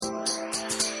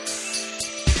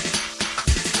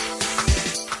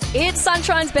It's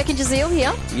Sunshine's Beck and Jazeel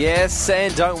here. Yes,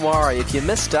 and don't worry, if you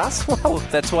missed us, well,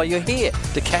 that's why you're here,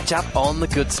 to catch up on the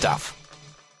good stuff.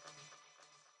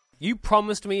 You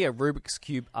promised me a Rubik's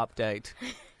Cube update.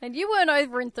 And you weren't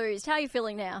over enthused. How are you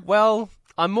feeling now? Well,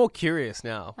 I'm more curious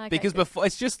now. Okay, because good. before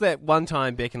it's just that one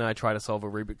time Beck and I tried to solve a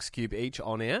Rubik's Cube each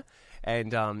on air,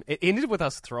 and it ended with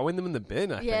us throwing them in the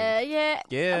bin, I think. Yeah.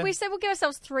 Yeah. And we said we'll give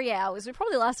ourselves 3 hours. We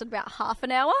probably lasted about half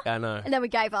an hour. I know. And then we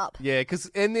gave up. Yeah, because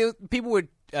people were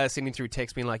sending through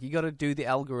text being like, you got to do the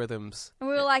algorithms. And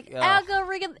we were like, Yuck.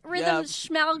 algorithm, Yuck.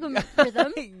 schmalgam,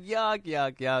 rhythm.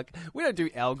 Yuck. We don't do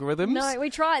algorithms. No, we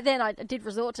tried. Then I did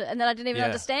resort to it, and then I didn't even Yeah.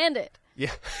 understand it.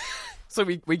 Yeah. So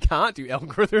we can't do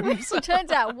algorithms. It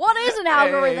turns out, what is an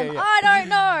algorithm? Yeah. I don't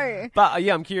know. But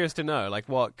I'm curious to know, like,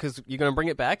 what? Because you're going to bring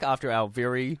it back after our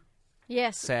very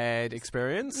Yes. sad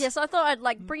experience. Yes, I thought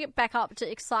I'd bring it back up to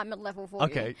excitement level for you.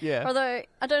 Okay, yeah. Although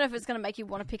I don't know if it's going to make you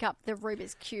want to pick up the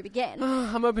Rubik's Cube again.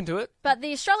 I'm open to it. But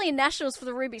the Australian Nationals for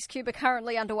the Rubik's Cube are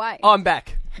currently underway. Oh, I'm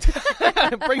back.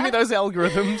 Bring me those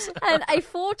algorithms. And a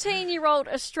 14-year-old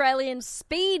Australian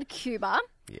speed cuber,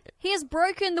 he has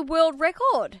broken the world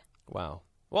record. Wow.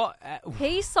 What?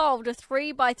 He solved a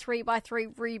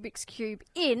 3x3x3 Rubik's Cube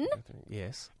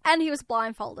Yes. and he was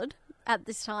blindfolded at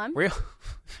this time. Real?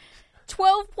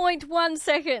 12.1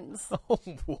 seconds. Oh,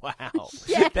 wow.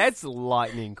 Yes. That's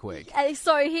lightning quick. And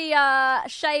so he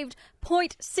shaved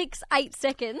 0.68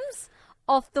 seconds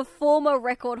off the former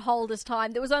record holder's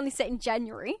time that was only set in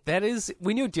January. That is,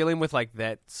 when you're dealing with, like,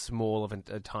 that small of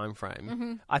a time frame,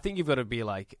 Mm-hmm. I think you've got to be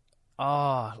like,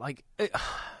 I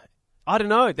don't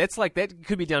know. That's like, that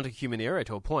could be down to human error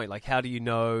to a point. Like, how do you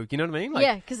know? You know what I mean? Like,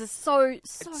 Yeah, because it's so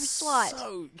slight.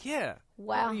 So, yeah.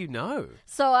 Wow. How do you know?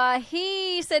 So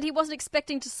he said he wasn't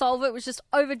expecting to solve it, was just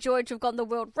overjoyed to have gotten the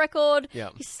world record. Yeah.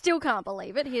 He still can't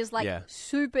believe it. He is Yeah.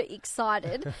 super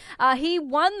excited. He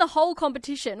won the whole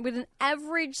competition with an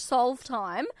average solve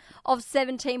time of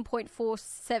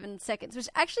 17.47 seconds, which is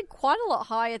actually quite a lot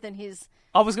higher than his...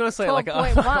 I was going to say, like,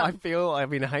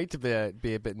 12.1. I hate to be a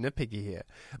bit nitpicky here,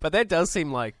 but that does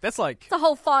seem like, that's like, It's a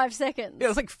whole 5 seconds. yeah,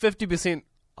 it's like 50%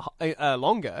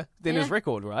 longer than his Yeah.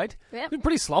 record, right? Yeah. Been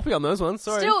pretty sloppy on those ones,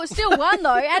 sorry. Still won,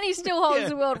 though, and he still holds Yeah.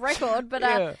 the world record, but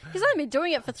Yeah. he's only been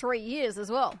doing it for 3 years as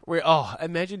well.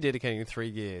 Imagine dedicating 3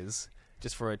 years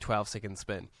just for a 12-second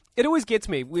spin. It always gets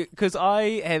me, because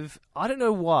I don't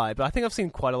know why, but I think I've seen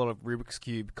quite a lot of Rubik's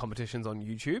Cube competitions on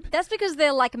YouTube. That's because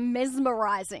they're, like,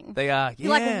 mesmerizing. They are, yeah.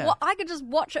 You're like, I could just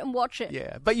watch it and watch it.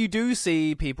 Yeah, but you do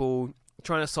see people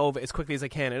trying to solve it as quickly as they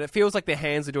can, and it feels like their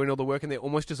hands are doing all the work, and they're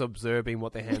almost just observing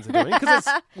what their hands are doing, because it's,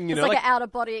 It's like an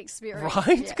out-of-body experience.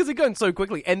 right? Yeah. Because they're going so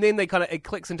quickly, and then it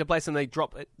clicks into place, and they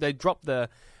drop the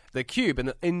cube, and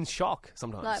they're in shock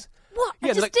sometimes. Like, what? Yeah,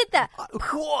 I just like, did that.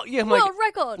 What? Yeah, I'm World like,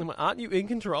 record. I'm like, aren't you in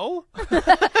control?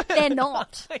 They're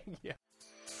not. Yeah.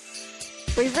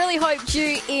 We really hoped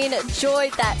you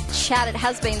enjoyed that chat. It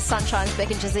has been Sunshine's Beck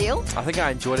and Jazeel. I think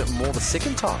I enjoyed it more the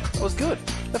second time. It was good.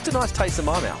 Left a nice taste in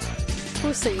my mouth.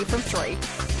 We'll see you from 3.